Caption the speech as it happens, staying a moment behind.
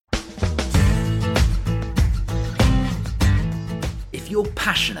If you're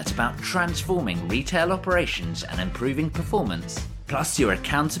passionate about transforming retail operations and improving performance, plus you're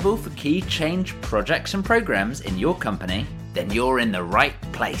accountable for key change projects and programs in your company, then you're in the right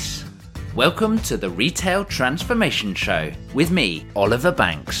place. Welcome to the Retail Transformation Show with me, Oliver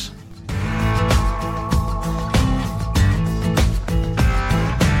Banks.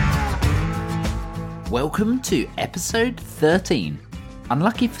 Welcome to episode 13.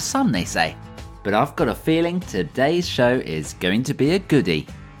 Unlucky for some, they say, but I've got a feeling today's show is going to be a goodie.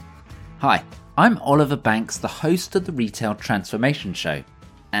 Hi, I'm Oliver Banks, the host of the Retail Transformation Show,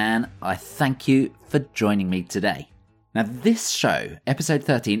 and I thank you for joining me today. Now this show, episode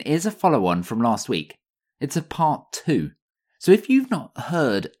 13, is a follow-on from last week. It's a part 2. So if you've not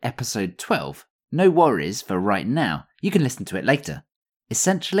heard episode 12, no worries for right now, you can listen to it later.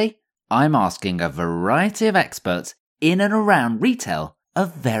 Essentially, I'm asking a variety of experts in and around retail a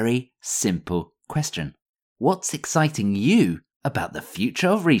very simple question. What's exciting you about the future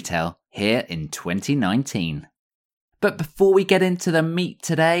of retail here in 2019? But before we get into the meat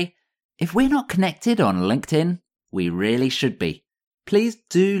today, if we're not connected on LinkedIn, we really should be. Please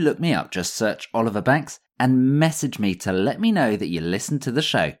do look me up, just search Oliver Banks and message me to let me know that you listen to the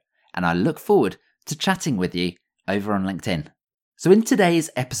show, and I look forward to chatting with you over on LinkedIn. So in today's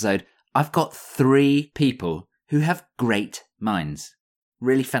episode, I've got 3 people who have great minds.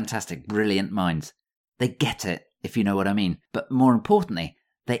 Really fantastic, brilliant minds. They get it, if you know what I mean. But more importantly,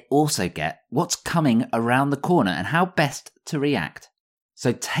 they also get what's coming around the corner and how best to react.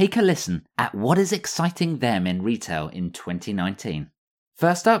 So take a listen at what is exciting them in retail in 2019.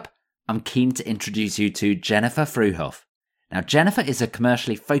 First up, I'm keen to introduce you to Jennifer Fruehoff. Now, Jennifer is a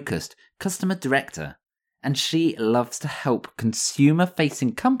commercially focused customer director, and she loves to help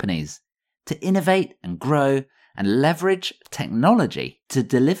consumer-facing companies to innovate and grow and leverage technology to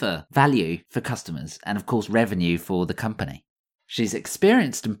deliver value for customers and, of course, revenue for the company. She's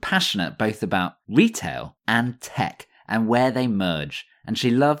experienced and passionate both about retail and tech and where they merge, and she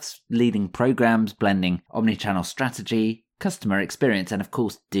loves leading programs blending omnichannel strategy, customer experience, and, of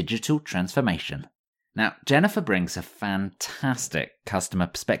course, digital transformation. Now, Jennifer brings a fantastic customer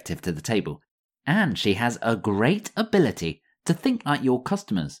perspective to the table, and she has a great ability to think like your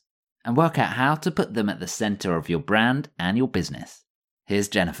customers and work out how to put them at the center of your brand and your business. Here's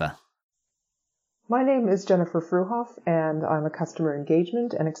Jennifer. My name is Jennifer Fruehoff, and I'm a customer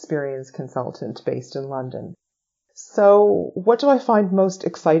engagement and experience consultant based in London. So what do I find most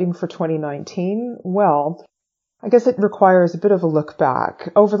exciting for 2019? Well, I guess it requires a bit of a look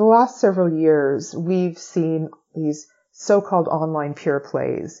back. Over the last several years, we've seen these so-called online pure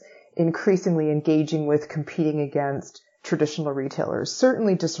plays increasingly engaging with, competing against traditional retailers,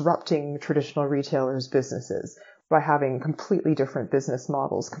 certainly disrupting traditional retailers' businesses by having completely different business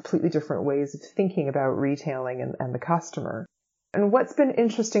models, completely different ways of thinking about retailing and the customer. And what's been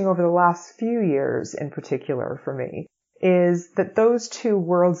interesting over the last few years in particular for me is that those two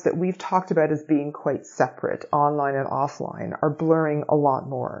worlds that we've talked about as being quite separate, online and offline, are blurring a lot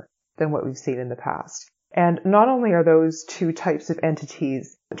more than what we've seen in the past. And not only are those two types of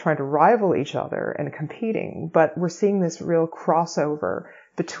entities trying to rival each other and competing, but we're seeing this real crossover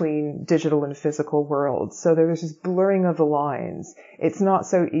between digital and physical worlds. So there's this blurring of the lines. It's not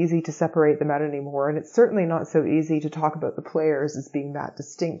so easy to separate them out anymore, and it's certainly not so easy to talk about the players as being that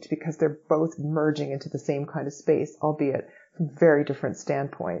distinct because they're both merging into the same kind of space, albeit from very different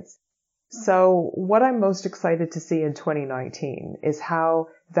standpoints. So what I'm most excited to see in 2019 is how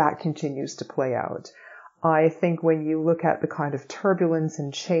that continues to play out. I think when you look at the kind of turbulence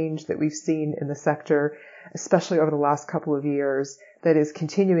and change that we've seen in the sector, especially over the last couple of years, that is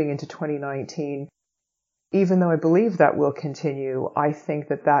continuing into 2019, even though I believe that will continue, I think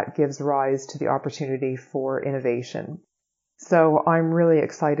that that gives rise to the opportunity for innovation. So I'm really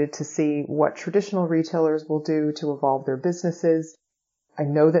excited to see what traditional retailers will do to evolve their businesses. I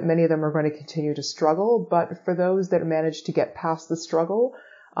know that many of them are going to continue to struggle, but for those that manage to get past the struggle,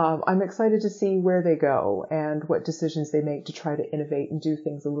 I'm excited to see where they go and what decisions they make to try to innovate and do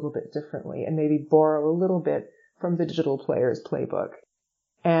things a little bit differently and maybe borrow a little bit from the digital players' playbook.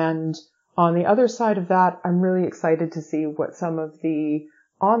 And on the other side of that, I'm really excited to see what some of the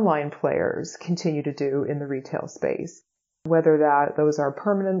online players continue to do in the retail space, whether those are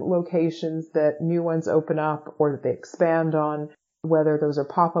permanent locations that new ones open up or that they expand on, whether those are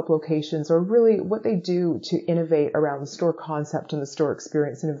pop-up locations or really what they do to innovate around the store concept and the store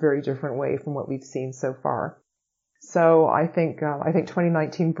experience in a very different way from what we've seen so far. So I think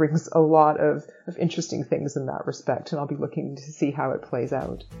 2019 brings a lot of interesting things in that respect, and I'll be looking to see how it plays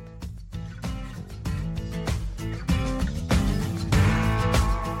out.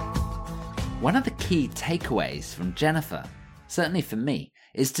 One of the key takeaways from Jennifer certainly for me,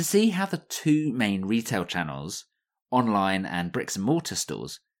 is to see how the two main retail channels, online and bricks and mortar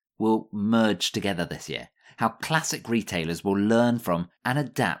stores, will merge together this year. How classic retailers will learn from and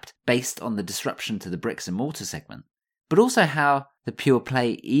adapt based on the disruption to the bricks and mortar segment, but also how the pure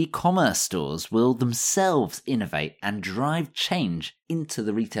play e-commerce stores will themselves innovate and drive change into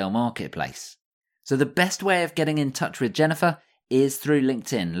the retail marketplace. So the best way of getting in touch with Jennifer is through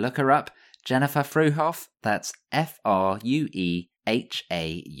LinkedIn. Look her up, Jennifer Fruehauf, that's Fruehauf.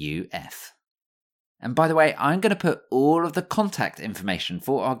 And by the way, I'm going to put all of the contact information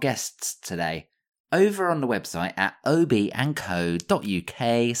for our guests today over on the website at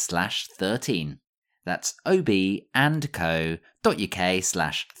obandco.uk/13. That's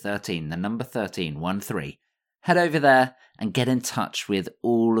obandco.uk/13, the number 13. Head over there and get in touch with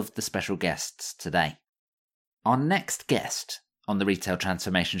all of the special guests today. Our next guest on the Retail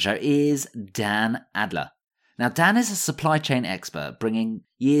Transformation Show is Dan Adler. Now, Dan is a supply chain expert, bringing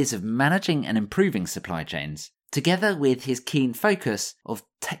years of managing and improving supply chains, together with his keen focus of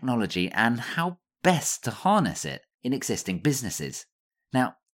technology and how best to harness it in existing businesses.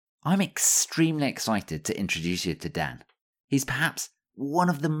 Now, I'm extremely excited to introduce you to Dan. He's perhaps one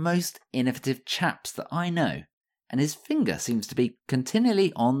of the most innovative chaps that I know, and his finger seems to be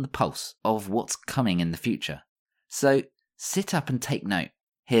continually on the pulse of what's coming in the future. So sit up and take note.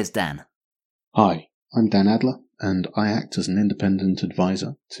 Here's Dan. Hi, I'm Dan Adler, and I act as an independent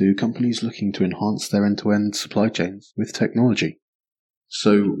advisor to companies looking to enhance their end-to-end supply chains with technology.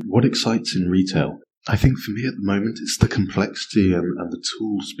 So what excites in retail? I think for me at the moment it's the complexity and the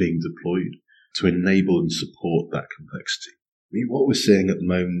tools being deployed to enable and support that complexity. I mean, what we're seeing at the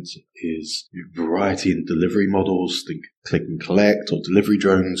moment is variety in delivery models, think click and collect or delivery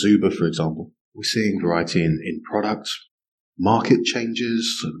drones, Uber for example. We're seeing variety in products, market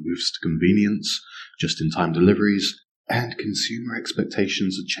changes, so moves to convenience, just-in-time deliveries, and consumer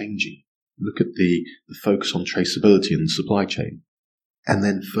expectations are changing. Look at the focus on traceability in the supply chain. And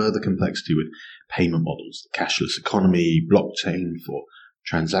then further complexity with payment models, the cashless economy, blockchain for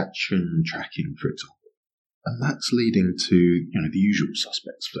transaction tracking, for example. And that's leading to, the usual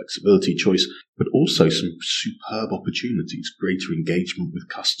suspects, flexibility, choice, but also some superb opportunities, greater engagement with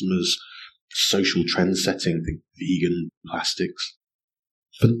customers, social trend setting, think vegan, plastics,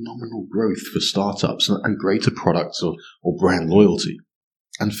 phenomenal growth for startups and greater products or brand loyalty.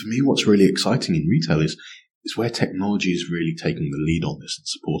 And for me, what's really exciting in retail is where technology is really taking the lead on this and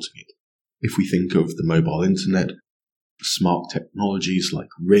supporting it. If we think of the mobile internet, smart technologies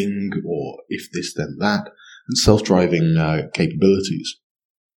like Ring or if this then that, and self-driving capabilities,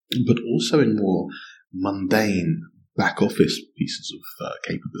 but also in more mundane back office pieces of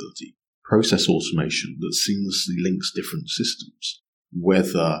capability, process automation that seamlessly links different systems,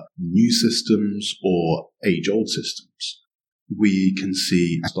 whether new systems or age-old systems. We can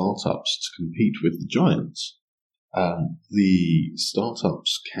see startups to compete with the giants. The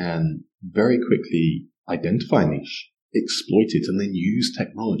startups can very quickly identify a niche, exploit it, and then use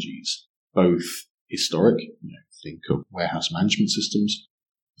technologies, both historic, think of warehouse management systems,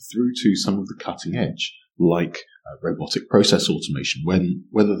 through to some of the cutting edge, like robotic process automation,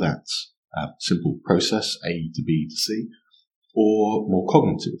 whether that's simple process A to B to C, or more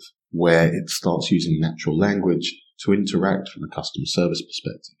cognitive, where it starts using natural language to interact from a customer service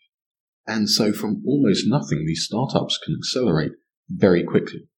perspective. And so from almost nothing, these startups can accelerate very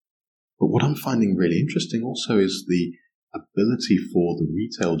quickly. But what I'm finding really interesting also is the ability for the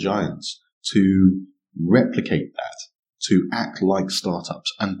retail giants to replicate that, to act like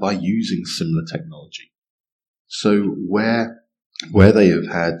startups, and by using similar technology. So where they have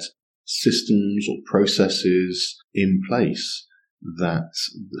had systems or processes in place that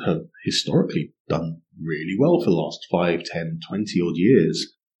have historically done really well for the last 5, 10, 20 odd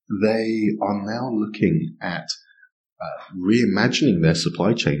years, they are now looking at reimagining their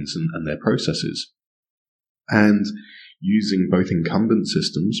supply chains and their processes and using both incumbent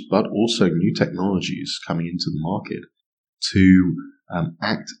systems but also new technologies coming into the market to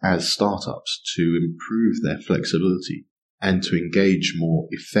act as startups to improve their flexibility and to engage more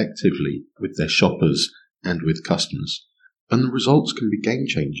effectively with their shoppers and with customers. And the results can be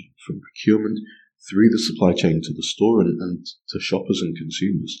game-changing from procurement through the supply chain to the store and to shoppers and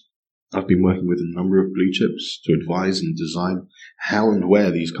consumers. I've been working with a number of blue chips to advise and design how and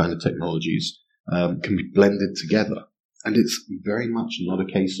where these kind of technologies can be blended together. And it's very much not a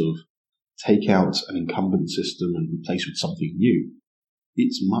case of take out an incumbent system and replace with something new.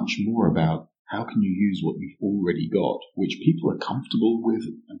 It's much more about how can you use what you've already got, which people are comfortable with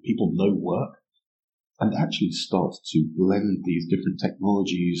and people know work, and actually start to blend these different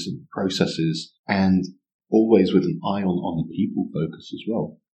technologies and processes and always with an eye on the people focus as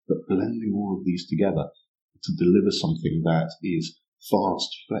well, but blending all of these together to deliver something that is fast,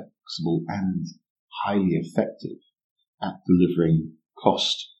 flexible, and highly effective at delivering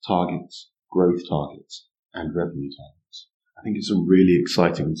cost targets, growth targets, and revenue targets. I think it's a really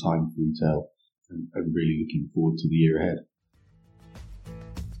exciting time for retail, and I'm really looking forward to the year ahead.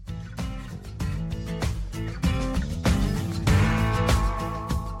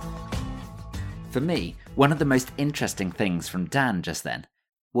 For me, one of the most interesting things from Dan just then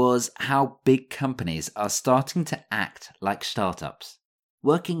was how big companies are starting to act like startups,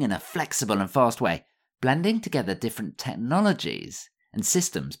 working in a flexible and fast way, blending together different technologies and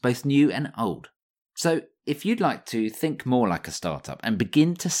systems, both new and old. So if you'd like to think more like a startup and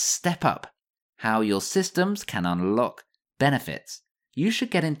begin to step up how your systems can unlock benefits, you should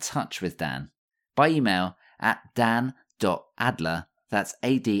get in touch with Dan by email at dan.adler, that's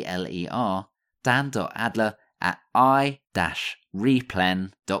ADLER,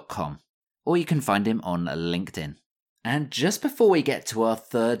 dan.adler@i-replen.com, or you can find him on LinkedIn. And just before we get to our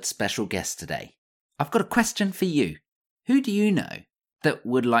third special guest today, I've got a question for you. Who do you know that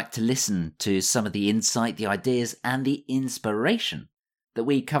would like to listen to some of the insight, the ideas, and the inspiration that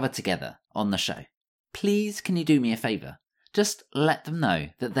we cover together on the show? Please, can you do me a favour? Just let them know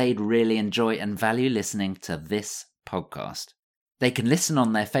that they'd really enjoy and value listening to this podcast. They can listen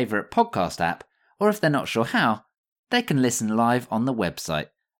on their favourite podcast app, or if they're not sure how, they can listen live on the website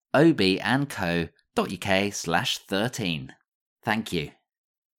obandco.uk/13. Thank you.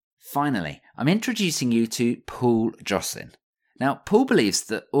 Finally, I'm introducing you to Paul Joslin. Now, Paul believes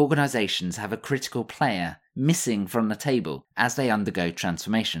that organisations have a critical player missing from the table as they undergo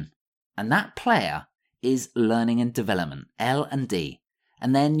transformation. And that player is learning and development, L&D,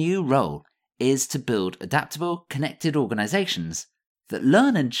 and their new role is to build adaptable, connected organisations that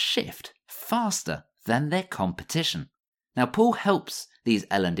learn and shift faster than their competition. Now, Paul helps these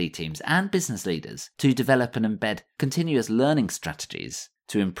L&D teams and business leaders to develop and embed continuous learning strategies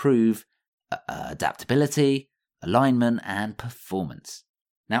to improve adaptability, alignment, and performance.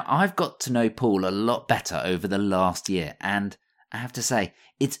 Now, I've got to know Paul a lot better over the last year, and I have to say,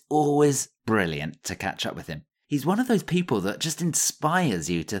 it's always brilliant to catch up with him. He's one of those people that just inspires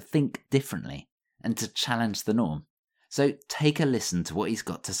you to think differently and to challenge the norm. So take a listen to what he's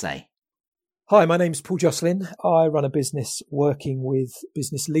got to say. Hi, my name's Paul Joslin. I run a business working with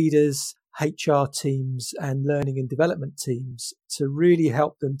business leaders, HR teams and learning and development teams to really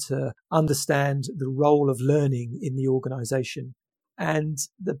help them to understand the role of learning in the organisation. And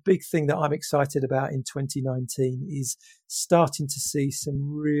the big thing that I'm excited about in 2019 is starting to see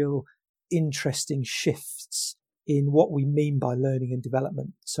some real interesting shifts in what we mean by learning and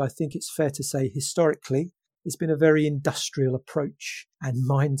development. So I think it's fair to say historically, there's been a very industrial approach and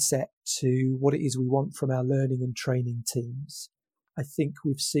mindset to what it is we want from our learning and training teams. I think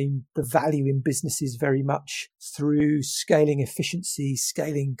we've seen the value in businesses very much through scaling efficiency,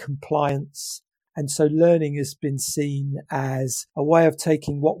 scaling compliance. And so learning has been seen as a way of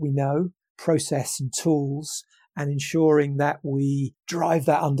taking what we know, process and tools, and ensuring that we drive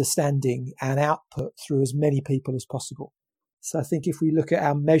that understanding and output through as many people as possible. So I think if we look at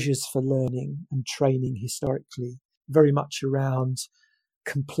our measures for learning and training historically, very much around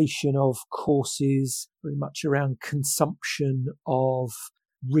completion of courses, very much around consumption of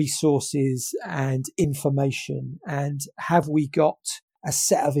resources and information, and have we got a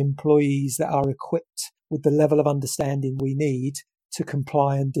set of employees that are equipped with the level of understanding we need to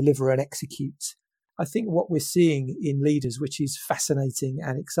comply and deliver and execute. I think what we're seeing in leaders, which is fascinating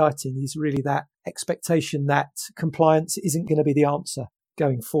and exciting, is really that expectation that compliance isn't going to be the answer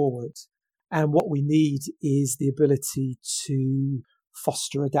going forward. And what we need is the ability to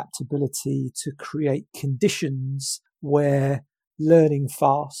foster adaptability, to create conditions where learning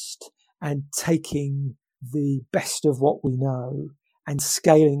fast and taking the best of what we know and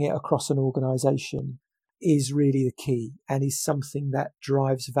scaling it across an organisation is really the key and is something that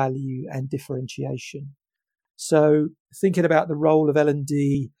drives value and differentiation. So thinking about the role of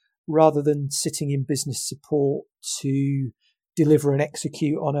L&D, rather than sitting in business support to deliver and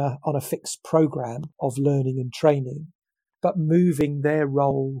execute on a fixed program of learning and training, but moving their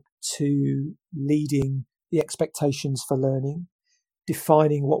role to leading the expectations for learning,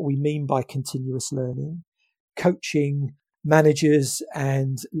 defining what we mean by continuous learning, coaching managers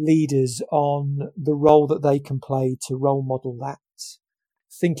and leaders on the role that they can play to role model that,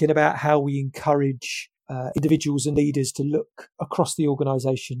 thinking about how we encourage individuals and leaders to look across the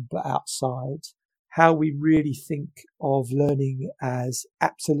organisation but outside, how we really think of learning as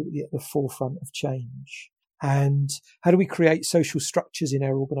absolutely at the forefront of change, and how do we create social structures in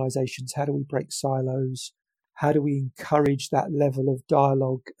our organisations, how do we break silos, How do we encourage that level of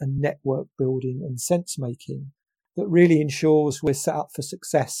dialogue and network building and sense making that really ensures we're set up for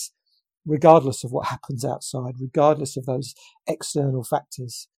success, regardless of what happens outside, regardless of those external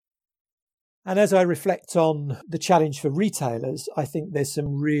factors? And as I reflect on the challenge for retailers, I think there's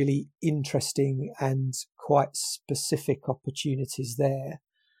some really interesting and quite specific opportunities there.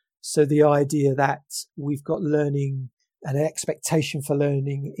 So the idea that we've got learning, an expectation for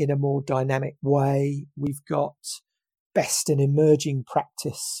learning in a more dynamic way. We've got best and emerging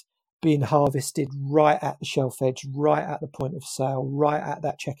practice being harvested right at the shelf edge, right at the point of sale, right at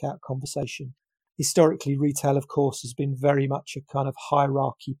that checkout conversation. Historically, retail, of course, has been very much a kind of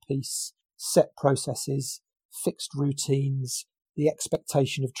hierarchy piece, set processes, fixed routines. The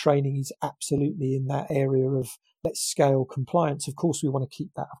expectation of training is absolutely in that area of let's scale compliance. Of course, we want to keep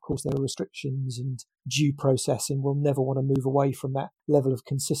that. Of course, there are restrictions and due process, and we'll never want to move away from that level of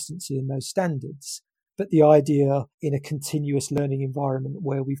consistency in those standards. But the idea in a continuous learning environment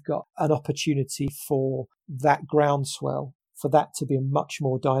where we've got an opportunity for that groundswell, for that to be much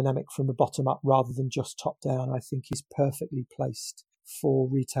more dynamic from the bottom up rather than just top down, I think is perfectly placed for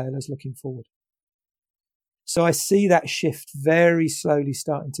retailers looking forward. So I see that shift very slowly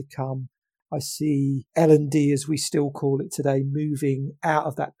starting to come. I see L&D, as we still call it today, moving out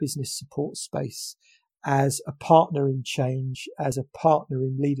of that business support space as a partner in change, as a partner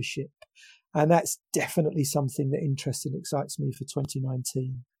in leadership. And that's definitely something that interests and excites me for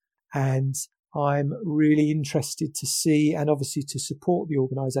 2019. And I'm really interested to see and obviously to support the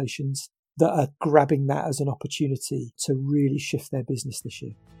organisations that are grabbing that as an opportunity to really shift their business this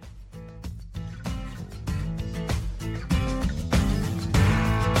year.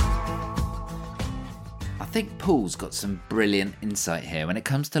 I think Paul's got some brilliant insight here when it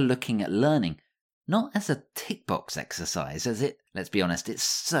comes to looking at learning, not as a tick box exercise, as it, let's be honest, it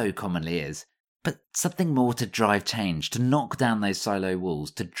so commonly is, but something more to drive change, to knock down those silo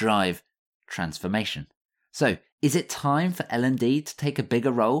walls, to drive transformation. So, is it time for L&D to take a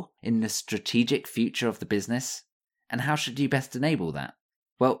bigger role in the strategic future of the business? And how should you best enable that?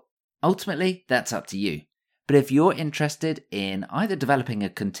 Well, ultimately, that's up to you. But if you're interested in either developing a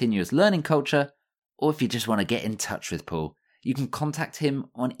continuous learning culture, or if you just want to get in touch with Paul, you can contact him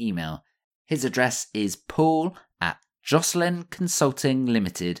on email. His address is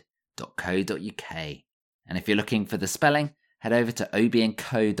paul@jocelynconsultinglimited.co.uk. And if you're looking for the spelling, head over to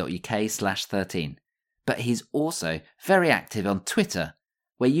obnco.uk/13. But he's also very active on Twitter,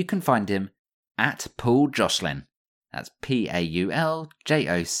 where you can find him at Paul Jocelyn. That's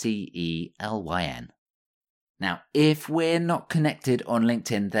PaulJocelyn. Now, if we're not connected on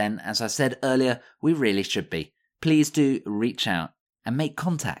LinkedIn, then, as I said earlier, we really should be. Please do reach out and make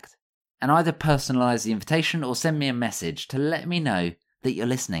contact, and either personalise the invitation or send me a message to let me know that you're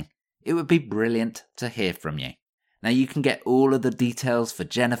listening. It would be brilliant to hear from you. Now, you can get all of the details for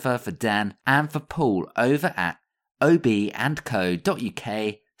Jennifer, for Dan, and for Paul over at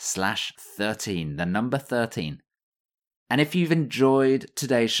obnco.uk/13, the number 13. And if you've enjoyed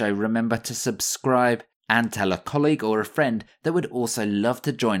today's show, remember to subscribe and tell a colleague or a friend that would also love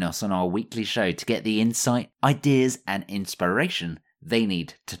to join us on our weekly show to get the insight, ideas, and inspiration they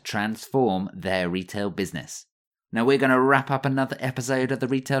need to transform their retail business. Now, we're going to wrap up another episode of the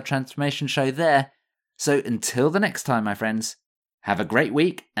Retail Transformation Show there. So until the next time, my friends, have a great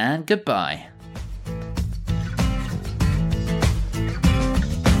week and goodbye.